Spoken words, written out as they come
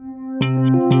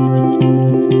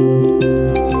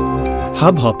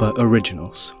Hubhopper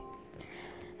Originals.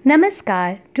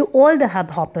 Namaskar to all the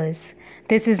Hubhoppers.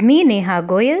 This is me, Neha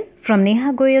Goyal, from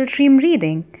Neha Goyal Dream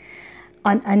Reading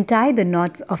on Untie the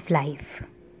Knots of Life.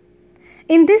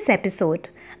 In this episode,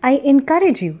 I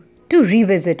encourage you to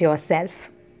revisit yourself.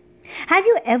 Have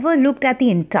you ever looked at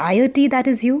the entirety that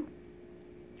is you?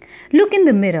 Look in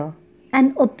the mirror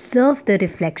and observe the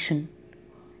reflection.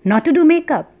 Not to do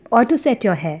makeup or to set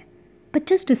your hair, but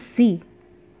just to see,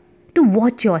 to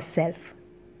watch yourself.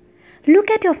 Look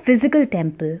at your physical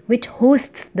temple which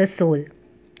hosts the soul.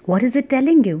 What is it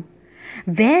telling you?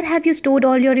 Where have you stored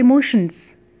all your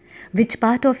emotions? Which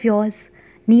part of yours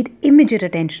need immediate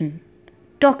attention?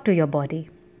 Talk to your body.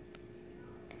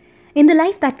 In the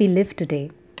life that we live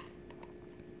today,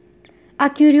 our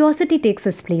curiosity takes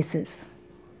us places.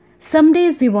 Some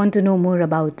days we want to know more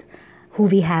about who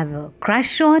we have a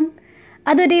crush on.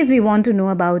 Other days we want to know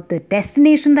about the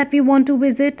destination that we want to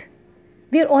visit.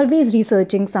 We are always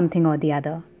researching something or the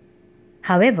other.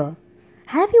 However,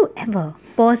 have you ever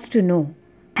paused to know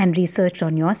and researched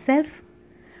on yourself?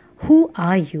 Who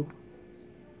are you?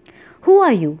 Who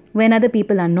are you when other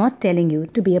people are not telling you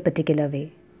to be a particular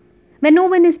way? When no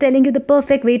one is telling you the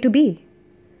perfect way to be?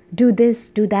 Do this,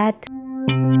 do that.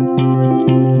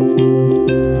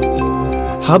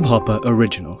 Hubhopper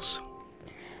Originals.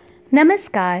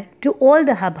 Namaskar to all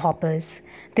the Hubhoppers.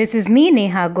 This is me,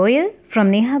 Neha Goyal,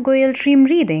 from Neha Goyal Dream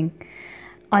Reading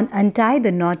on Untie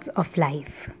the Knots of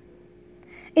Life.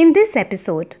 In this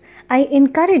episode, I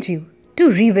encourage you to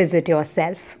revisit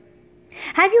yourself.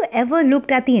 Have you ever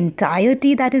looked at the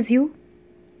entirety that is you?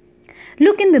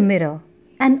 Look in the mirror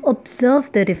and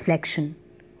observe the reflection.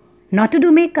 Not to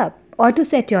do makeup or to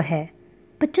set your hair,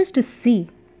 but just to see,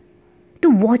 to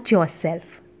watch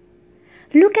yourself.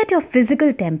 Look at your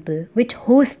physical temple which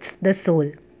hosts the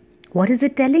soul. What is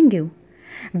it telling you?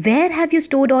 Where have you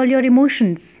stored all your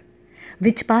emotions?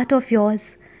 Which part of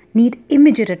yours need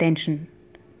immediate attention?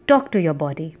 Talk to your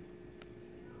body.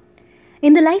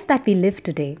 In the life that we live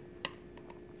today,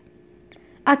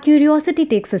 our curiosity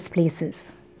takes us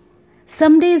places.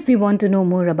 Some days we want to know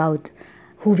more about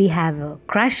who we have a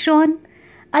crush on.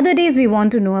 Other days we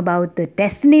want to know about the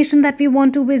destination that we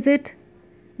want to visit.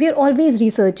 We are always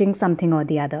researching something or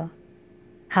the other.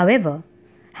 However,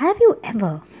 have you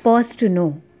ever paused to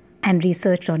know and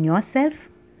researched on yourself?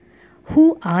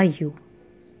 Who are you?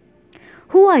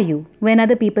 Who are you when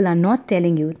other people are not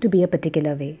telling you to be a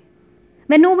particular way?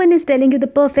 When no one is telling you the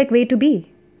perfect way to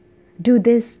be? Do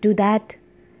this, do that.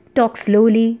 Talk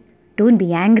slowly. Don't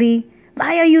be angry.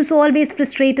 Why are you so always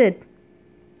frustrated?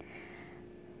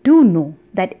 Do know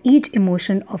that each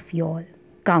emotion of yours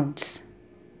counts.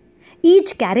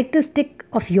 Each characteristic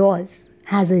of yours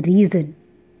has a reason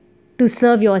to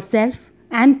serve yourself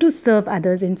and to serve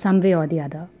others in some way or the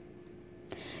other.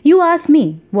 You ask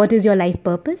me, what is your life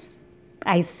purpose?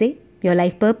 I say, your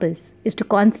life purpose is to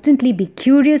constantly be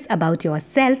curious about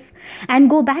yourself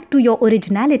and go back to your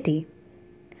originality.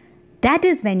 That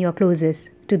is when you're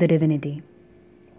closest to the divinity.